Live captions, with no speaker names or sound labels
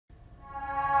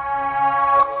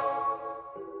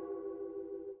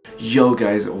Yo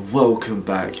guys, welcome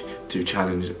back to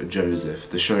Challenge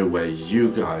Joseph, the show where you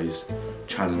guys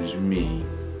challenge me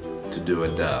to do a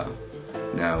dare.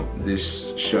 Now,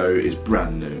 this show is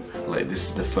brand new, like this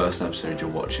is the first episode you're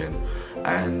watching,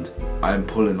 and I'm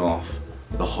pulling off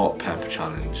the hot pepper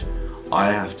challenge.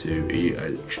 I have to eat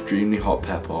an extremely hot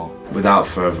pepper. Without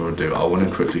further ado, I want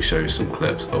to quickly show you some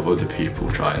clips of other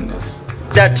people trying this.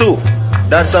 That too,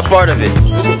 that's a part of it.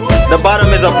 The bottom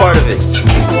is a part of it.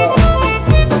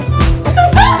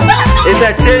 Is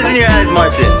that tears in your eyes,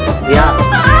 Martin? Yeah.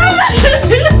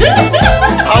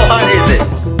 How hot is it?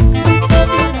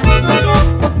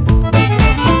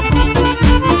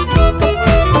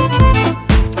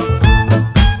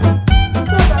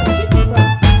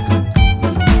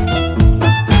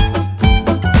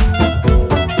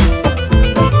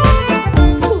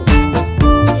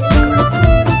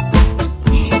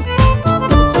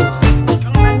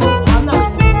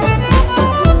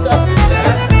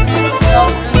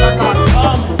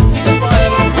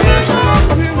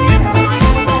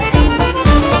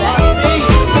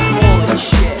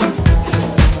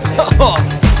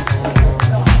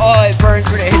 Oh, it burns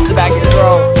when it hits the back of your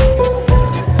throat.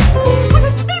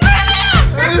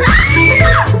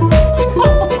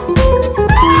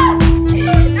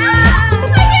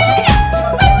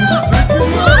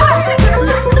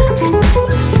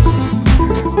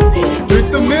 Drink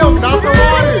the milk, not the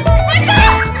water.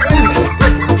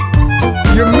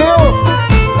 Your milk.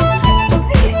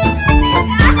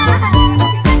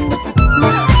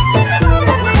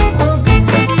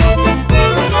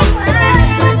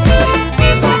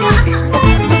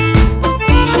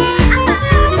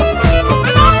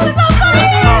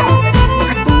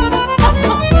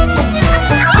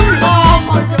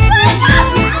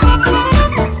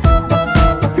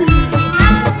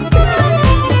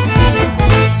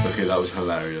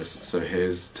 Hilarious. So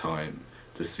here's time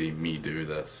to see me do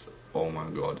this. Oh my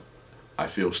god, I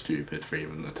feel stupid for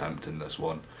even attempting this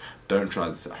one. Don't try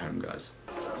this at home, guys.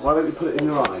 Why don't you put it in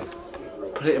your eye?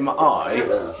 Put it in my eye?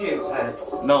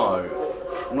 No,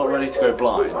 I'm not ready to go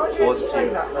blind.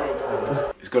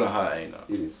 It's gonna hurt, ain't it?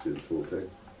 You need to do the full thing.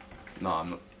 No, I'm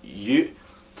not. You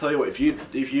tell you what, if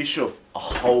you shove a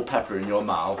whole pepper in your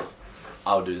mouth,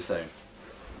 I'll do the same.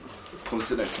 Come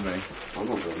sit next to me. I'm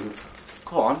not doing it.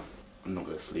 Come on. I'm not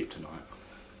going to sleep tonight.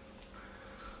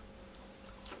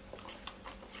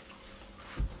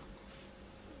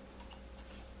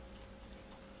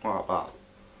 What about that?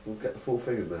 We'll get the full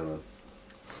thing in there then.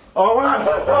 Oh my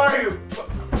god!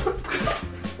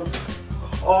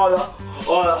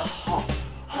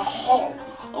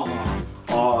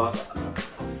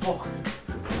 Fuck.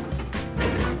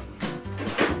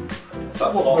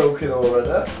 That's hot milk in already.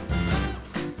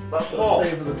 That's hot.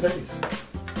 Savour the taste.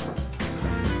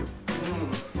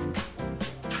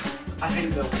 I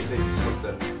hate milk, it tastes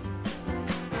disgusting.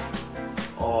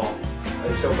 Oh,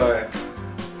 it's your bag.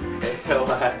 It's your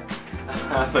bag.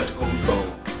 I'm a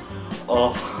tongue.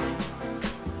 Oh.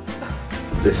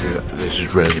 This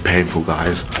is really painful,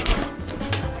 guys.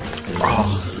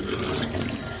 Oh.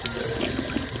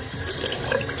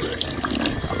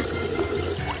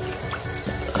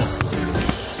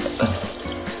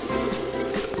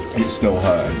 It's still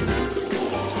hurting.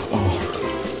 Oh.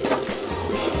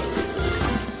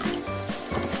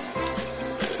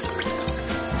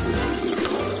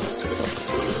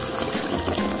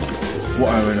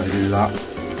 Why would I do that?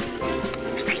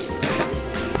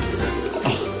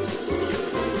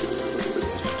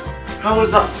 How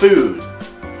is that food?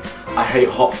 I hate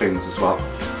hot things as well.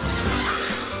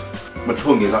 My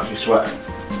tongue is actually sweating.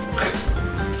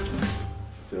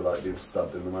 Feel like being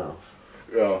stabbed in the mouth.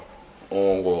 Yeah.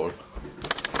 Oh god.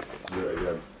 Do it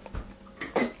again.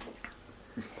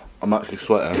 I'm actually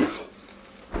sweating.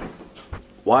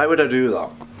 Why would I do that?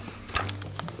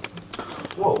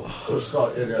 Whoa, just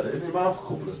start you had it in your mouth a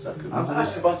couple of seconds and then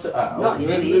spat it out. No, you and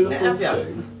then really do eaten the it, full have you?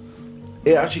 thing.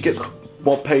 It actually gets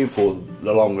more painful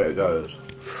the longer it goes.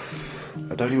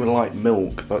 I don't even like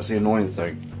milk, that's the annoying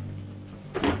thing.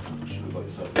 Should have let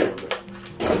yourself do it.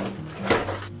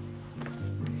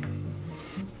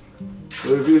 Who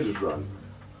have you just run?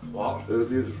 What? Who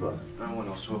have you just run? No one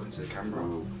was talking to the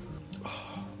camera.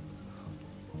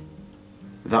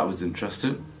 That was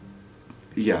interesting.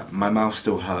 Yeah, my mouth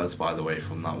still hurts, by the way,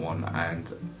 from that one, and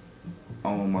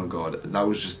oh my god, that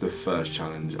was just the first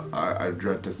challenge. I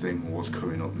dread to think what's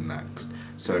coming up next.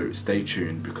 So stay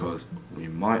tuned, because we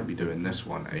might be doing this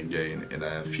one again in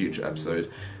a future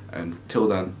episode. And till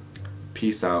then,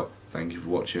 peace out. Thank you for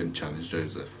watching Challenge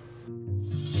Joseph.